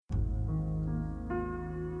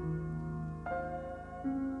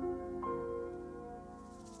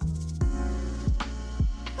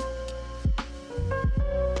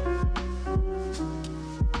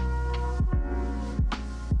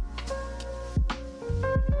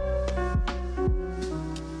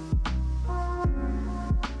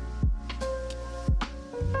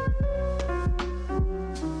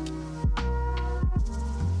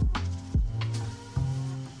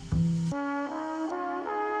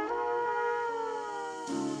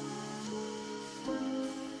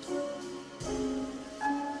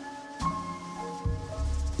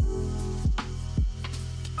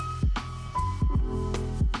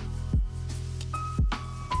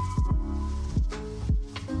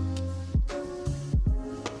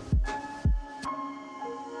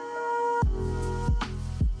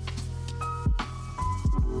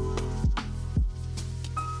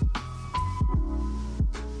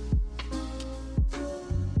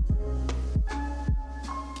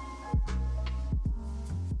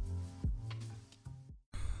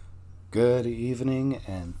Good evening,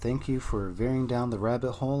 and thank you for veering down the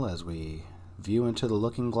rabbit hole as we view into the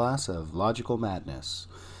looking glass of logical madness.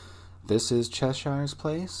 This is Cheshire's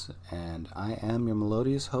Place, and I am your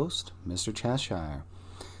melodious host, Mr. Cheshire.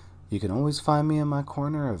 You can always find me in my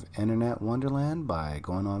corner of Internet Wonderland by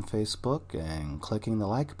going on Facebook and clicking the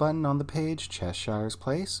like button on the page Cheshire's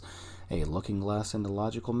Place, a looking glass into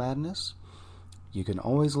logical madness. You can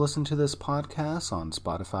always listen to this podcast on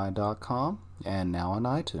Spotify.com and now on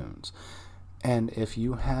iTunes. And if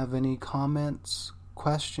you have any comments,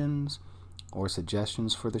 questions, or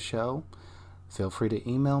suggestions for the show, feel free to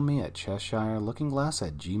email me at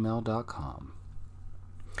CheshireLookingGlass@gmail.com.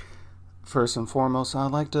 First and foremost,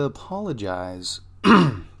 I'd like to apologize.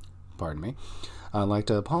 Pardon me. I'd like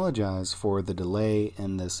to apologize for the delay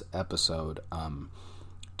in this episode.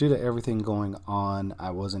 Due to everything going on, I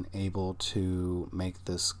wasn't able to make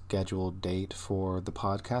the scheduled date for the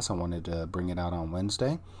podcast. I wanted to bring it out on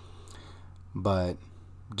Wednesday, but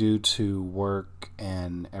due to work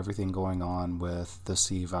and everything going on with the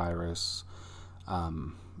C virus,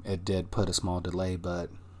 it did put a small delay, but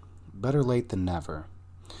better late than never.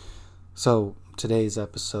 So today's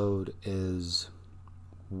episode is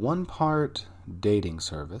one part dating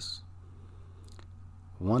service,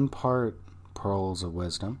 one part pearls of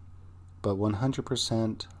wisdom, but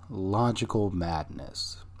 100% logical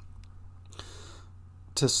madness.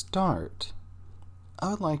 To start, I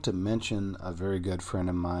would like to mention a very good friend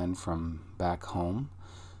of mine from back home.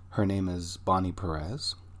 Her name is Bonnie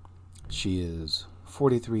Perez. She is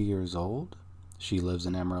 43 years old. She lives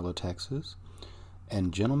in Amarillo, Texas.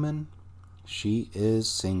 And gentlemen, she is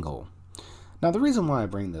single. Now, the reason why I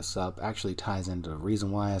bring this up actually ties into the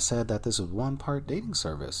reason why I said that this is one part dating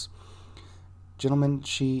service. Gentlemen,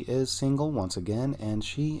 she is single once again, and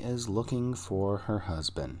she is looking for her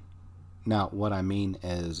husband. Now, what I mean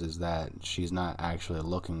is that she's not actually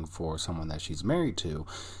looking for someone that she's married to.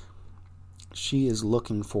 She is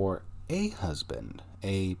looking for a husband,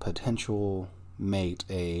 a potential mate,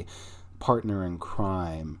 a partner in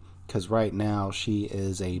crime, because right now she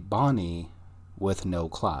is a Bonnie with no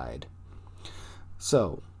Clyde.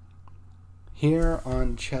 So, here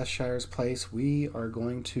on Cheshire's Place, we are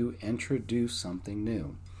going to introduce something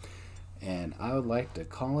new. And I would like to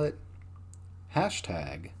call it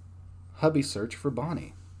 #Hubby Search for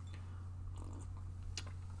Bonnie.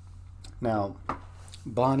 Now,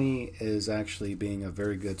 Bonnie is actually being a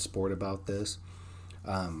very good sport about this.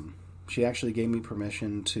 She actually gave me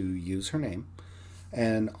permission to use her name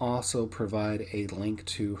and also provide a link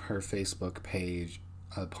to her Facebook page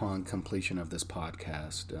upon completion of this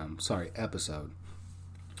episode.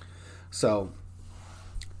 So,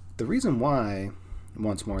 the reason why,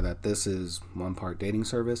 once more, that this is one part dating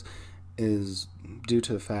service is due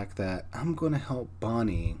to the fact that I'm going to help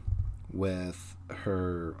Bonnie with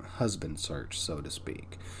her husband search, so to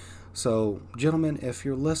speak. So, gentlemen, if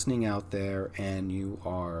you're listening out there and you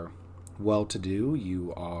are well-to-do,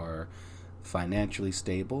 you are financially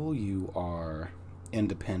stable, you are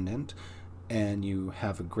independent, and you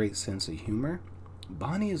have a great sense of humor,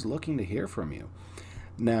 Bonnie is looking to hear from you.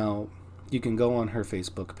 Now, you can go on her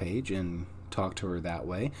Facebook page and talk to her that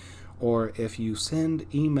way, or if you send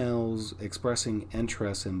emails expressing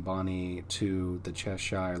interest in Bonnie to the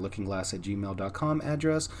CheshireLookingGlass@gmail.com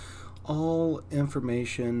address, all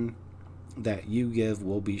information that you give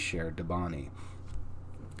will be shared to Bonnie.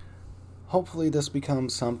 Hopefully this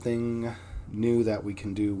becomes something new that we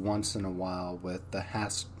can do once in a while with the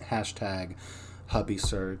hashtag hubby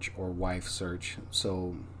search or wife search.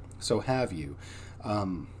 So have you.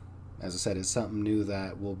 As I said, it's something new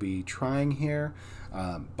that we'll be trying here.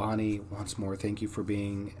 Bonnie, once more, thank you for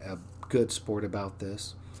being a good sport about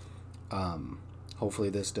this. Hopefully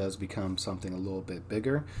this does become something a little bit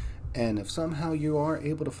bigger. And if somehow you are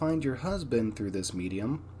able to find your husband through this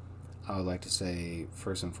medium, I would like to say,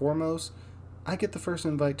 first and foremost, I get the first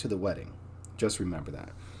invite to the wedding. Just remember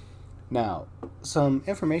that. Now, some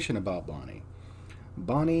information about Bonnie.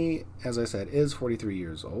 Bonnie, as I said, is 43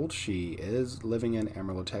 years old. She is living in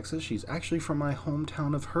Amarillo, Texas. She's actually from my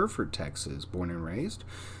hometown of Hereford, Texas, born and raised.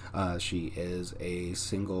 She is a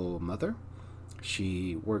single mother.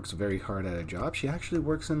 She works very hard at a job. She actually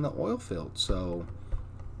works in the oil field. So,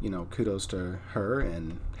 kudos to her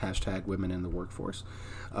and #women in the workforce.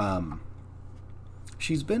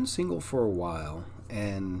 She's been single for a while,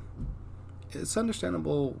 and it's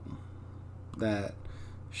understandable that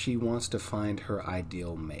she wants to find her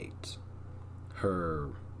ideal mate, her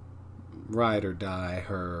ride or die,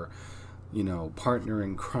 her, partner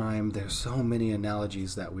in crime. There's so many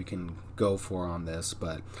analogies that we can go for on this,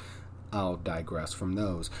 but I'll digress from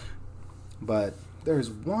those. But there's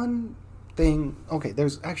one okay,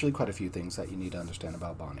 there's actually quite a few things that you need to understand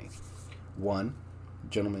about Bonnie. One,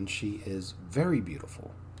 gentlemen, she is very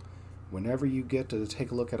beautiful. Whenever you get to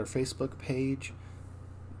take a look at her Facebook page,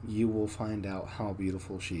 you will find out how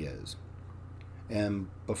beautiful she is. And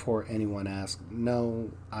before anyone asks,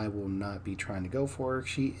 no, I will not be trying to go for her.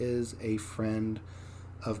 She is a friend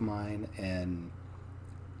of mine, and,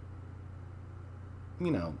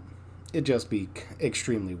 you know, it'd just be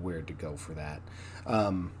extremely weird to go for that.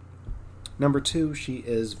 Number two, she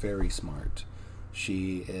is very smart.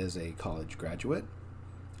 She is a college graduate.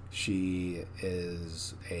 She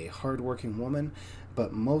is a hardworking woman,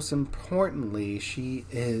 but most importantly, she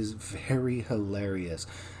is very hilarious.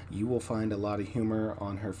 You will find a lot of humor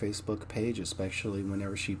on her Facebook page, especially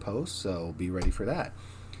whenever she posts, so be ready for that.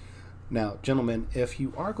 Now, gentlemen, if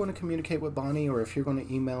you are going to communicate with Bonnie, or if you're going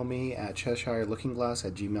to email me at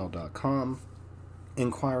CheshireLookingGlass@gmail.com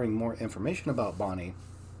inquiring more information about Bonnie,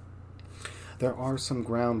 there are some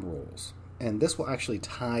ground rules, and this will actually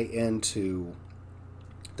tie into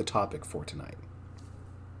the topic for tonight.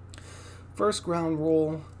 First ground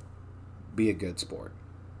rule, be a good sport.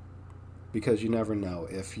 Because you never know.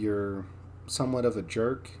 If you're somewhat of a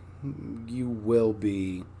jerk, you will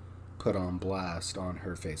be put on blast on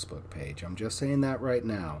her Facebook page. I'm just saying that right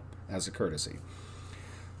now as a courtesy.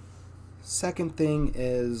 Second thing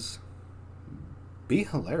is, be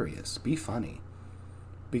hilarious, be funny.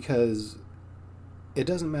 Because it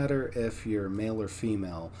doesn't matter if you're male or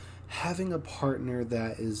female, having a partner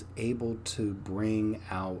that is able to bring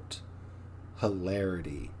out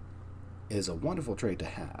hilarity is a wonderful trait to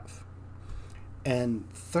have.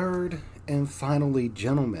 And third and finally,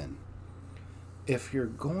 gentlemen, if you're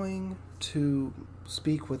going to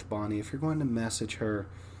speak with Bonnie, if you're going to message her,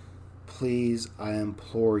 please, I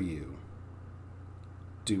implore you,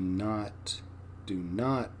 do not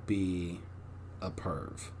be a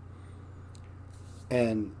perv.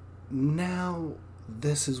 And now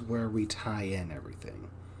this is where we tie in everything.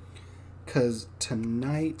 Because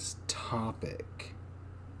tonight's topic,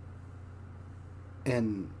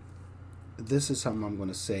 and this is something I'm going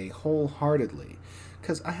to say wholeheartedly,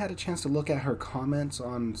 because I had a chance to look at her comments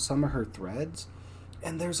on some of her threads,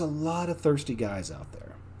 and there's a lot of thirsty guys out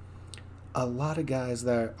there. A lot of guys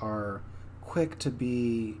that are quick to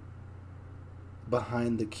be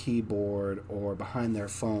behind the keyboard or behind their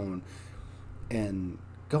phone and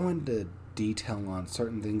go into detail on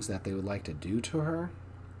certain things that they would like to do to her.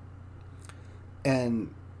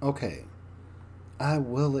 And, okay, I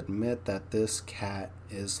will admit that this cat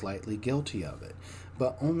is slightly guilty of it,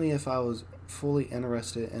 but only if I was fully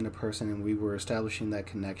interested in a person and we were establishing that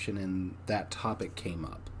connection and that topic came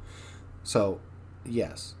up. So,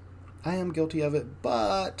 yes, I am guilty of it,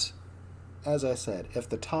 but as I said, if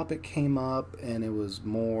the topic came up and it was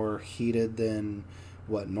more heated than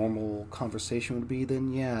what normal conversation would be,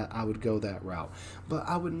 then yeah, I would go that route. But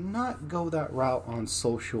I would not go that route on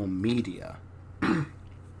social media.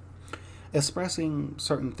 Expressing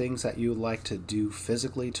certain things that you would like to do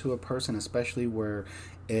physically to a person, especially where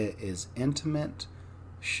it is intimate,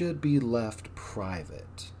 should be left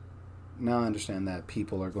private. Now I understand that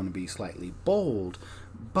people are going to be slightly bold,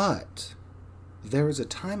 but there is a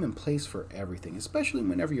time and place for everything, especially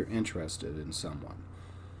whenever you're interested in someone.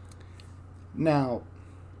 Now,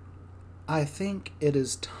 I think it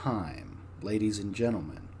is time, ladies and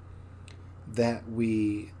gentlemen, that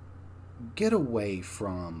we get away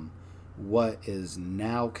from what is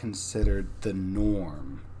now considered the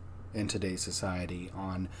norm in today's society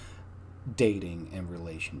on dating and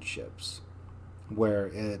relationships, where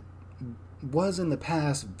it was in the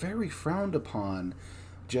past very frowned upon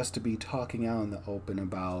just to be talking out in the open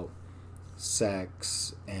about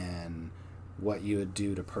sex and what you would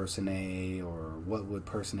do to person A or what would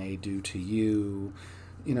person A do to you.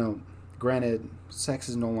 You know, granted, sex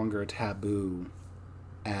is no longer a taboo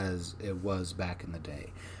as it was back in the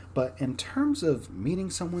day. But in terms of meeting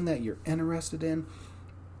someone that you're interested in,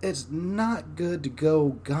 it's not good to go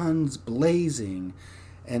guns blazing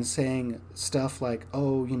and saying stuff like,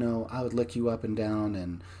 oh, you know, I would lick you up and down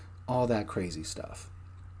and all that crazy stuff.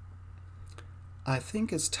 I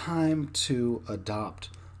think it's time to adopt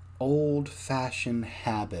old-fashioned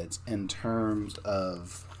habits in terms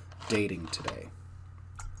of dating today.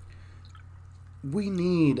 We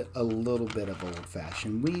need a little bit of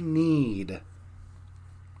old-fashioned. We need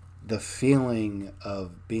the feeling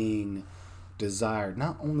of being desired,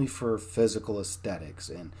 not only for physical aesthetics.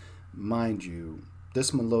 And mind you,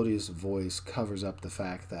 this melodious voice covers up the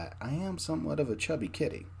fact that I am somewhat of a chubby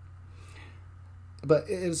kitty. But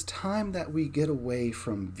it is time that we get away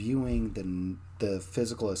from viewing the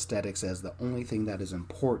physical aesthetics as the only thing that is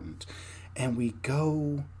important, and we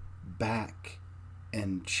go back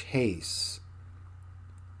and chase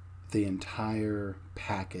the entire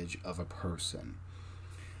package of a person.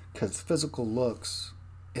 Because physical looks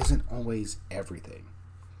isn't always everything.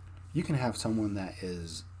 You can have someone that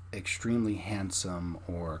is extremely handsome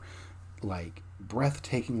or like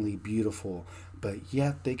breathtakingly beautiful, but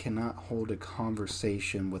yet they cannot hold a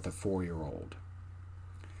conversation with a 4-year-old.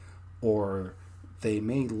 Or they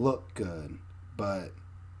may look good, but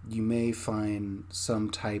you may find some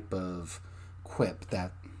type of quip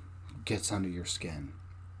that gets under your skin.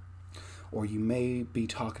 Or you may be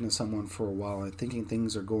talking to someone for a while and thinking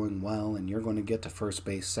things are going well and you're going to get to first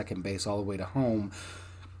base, second base, all the way to home,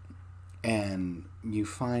 and you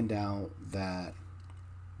find out that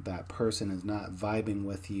that person is not vibing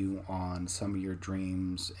with you on some of your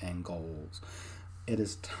dreams and goals. It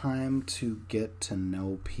is time to get to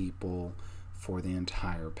know people for the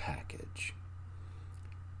entire package.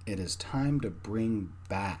 It is time to bring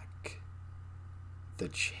back the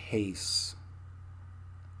chase.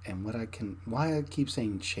 And why I keep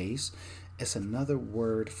saying chase, it's another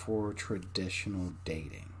word for traditional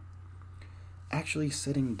dating. Actually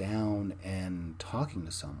sitting down and talking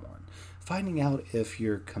to someone, finding out if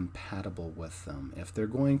you're compatible with them, if they're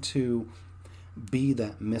going to be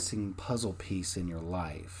that missing puzzle piece in your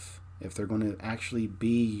life, if they're going to actually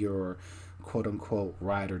be your quote-unquote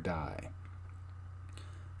ride or die.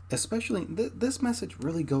 Especially, this message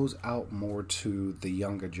really goes out more to the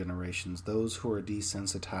younger generations, those who are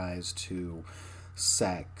desensitized to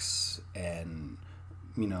sex and,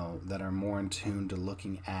 that are more in tune to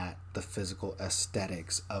looking at the physical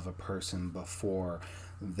aesthetics of a person before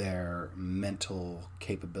their mental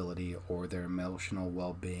capability or their emotional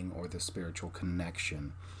well-being or the spiritual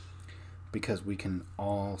connection. Because we can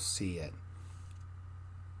all see it.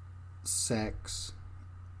 Sex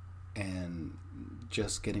and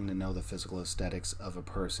just getting to know the physical aesthetics of a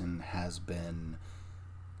person has been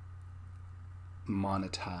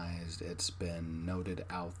monetized. It's been noted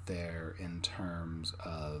out there in terms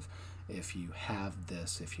of, if you have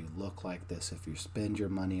this, if you look like this, if you spend your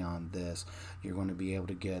money on this, you're going to be able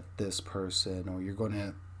to get this person, or you're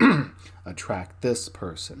going to attract this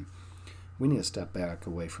person. We need to step back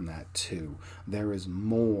away from that too. There is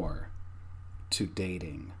more to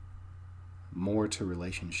dating, more to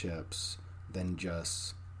relationships than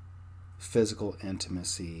just physical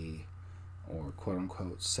intimacy or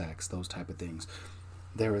quote-unquote sex, those type of things.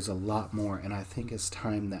 There is a lot more, and I think it's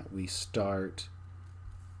time that we start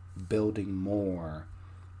building more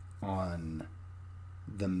on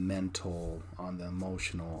the mental, on the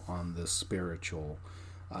emotional, on the spiritual.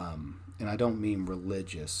 And I don't mean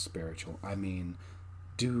religious spiritual. I mean,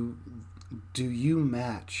 do you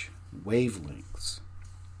match wavelengths?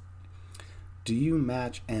 Do you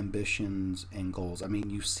match ambitions and goals? I mean,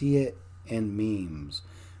 you see it in memes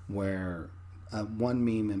where one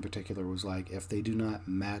meme in particular was like, if they do not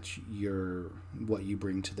match what you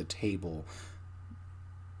bring to the table,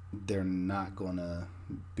 they're not going to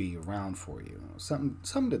be around for you. Some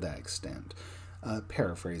to that extent.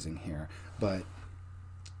 Paraphrasing here. But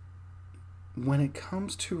when it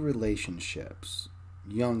comes to relationships,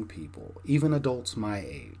 young people, even adults my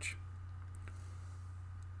age,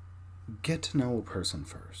 get to know a person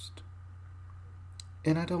first.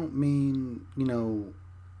 And I don't mean,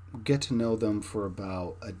 get to know them for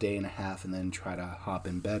about a day and a half and then try to hop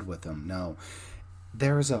in bed with them. No,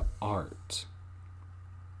 there is an art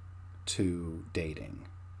to dating.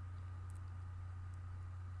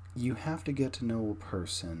 You have to get to know a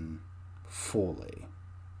person fully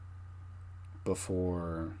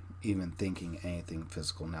before even thinking anything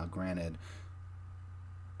physical. Now, granted,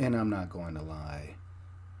 and I'm not going to lie,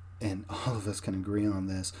 and all of us can agree on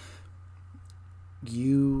this,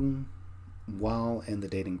 you, while in the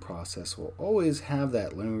dating process, will always have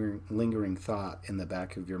that lingering thought in the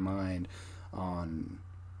back of your mind on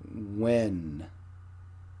when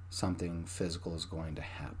something physical is going to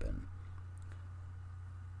happen.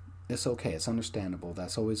 It's okay. It's understandable.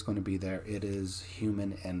 That's always going to be there. It is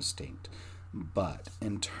human instinct. But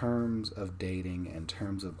in terms of dating, in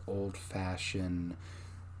terms of old-fashioned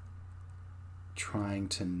trying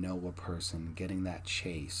to know a person, getting that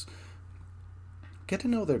chase, get to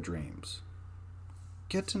know their dreams.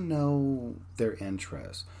 Get to know their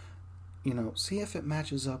interests. See if it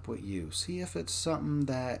matches up with you. See if it's something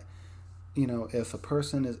that, if a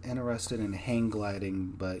person is interested in hang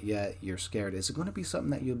gliding, but yet you're scared, is it going to be something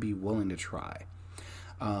that you'll be willing to try?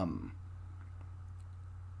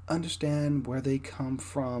 Understand where they come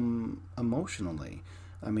from emotionally.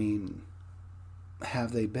 I mean,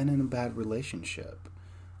 have they been in a bad relationship?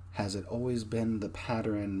 Has it always been the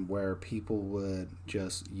pattern where people would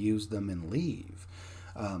just use them and leave?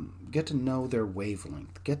 Get to know their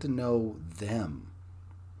wavelength. Get to know them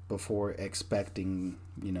before expecting,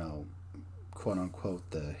 quote unquote,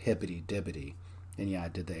 the hibbity dibbity. And yeah, I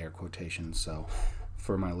did the air quotations, so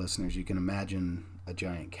for my listeners, you can imagine a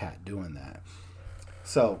giant cat doing that.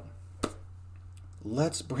 So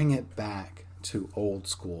let's bring it back to old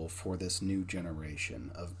school for this new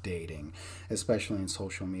generation of dating, especially in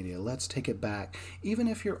social media. Let's take it back. Even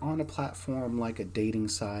if you're on a platform like a dating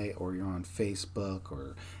site, or you're on Facebook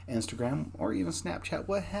or Instagram or even Snapchat,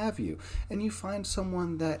 what have you, and you find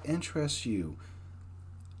someone that interests you,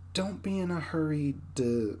 don't be in a hurry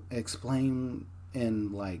to explain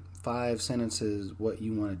in like 5 sentences what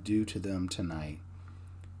you want to do to them tonight.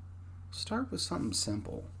 Start with something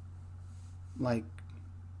simple, like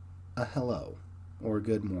a hello or a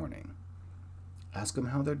good morning. Ask them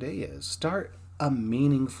how their day is. Start a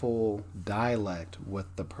meaningful dialect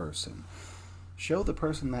with the person. Show the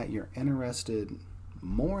person that you're interested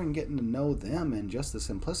more in getting to know them and just the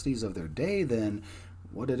simplicities of their day than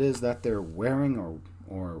what it is that they're wearing,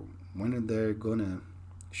 or when they're going to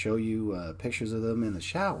show you pictures of them in the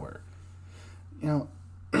shower.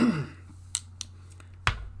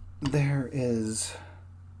 There is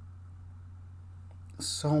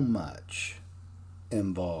so much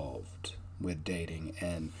involved with dating,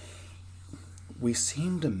 and we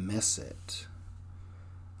seem to miss it.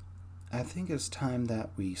 I think it's time that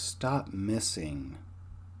we stop missing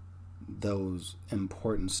those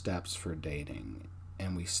important steps for dating,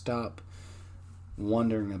 and we stop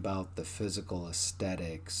wondering about the physical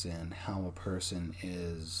aesthetics and how a person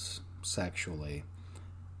is sexually,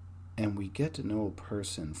 and we get to know a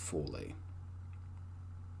person fully.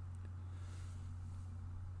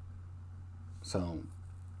 So,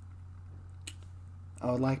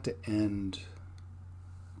 I would like to end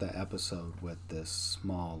the episode with this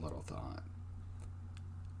small little thought.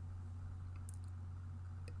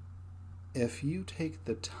 If you take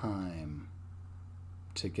the time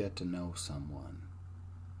to get to know someone,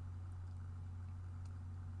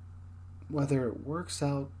 whether it works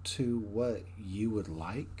out to what you would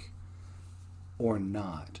like or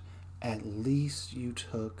not, at least you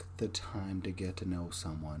took the time to get to know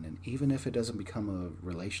someone. And even if it doesn't become a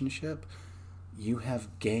relationship, you have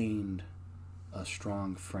gained a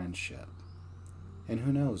strong friendship. And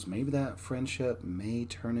who knows, maybe that friendship may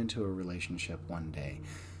turn into a relationship one day.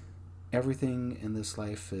 Everything in this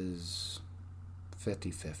life is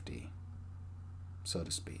 50-50, so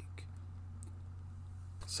to speak.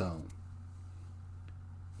 So,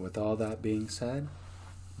 with all that being said,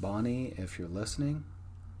 Bonnie, if you're listening,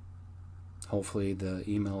 hopefully the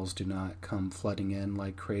emails do not come flooding in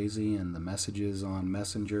like crazy and the messages on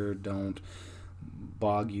Messenger don't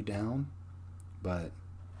bog you down. But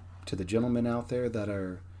to the gentlemen out there that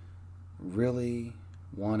are really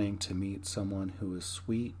wanting to meet someone who is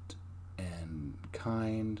sweet and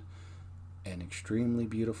kind and extremely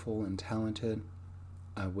beautiful and talented,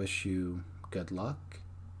 I wish you good luck.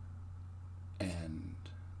 And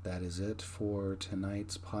that is it for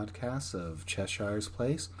tonight's podcast of Cheshire's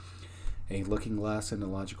Place, a looking glass into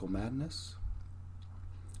logical madness.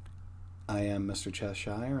 I am Mr.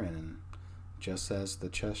 Cheshire, and just as the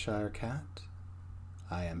Cheshire Cat,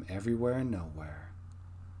 I am everywhere and nowhere,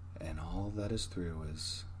 and all that is through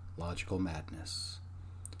is logical madness.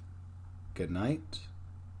 Good night,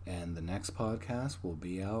 and the next podcast will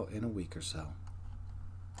be out in a week or so.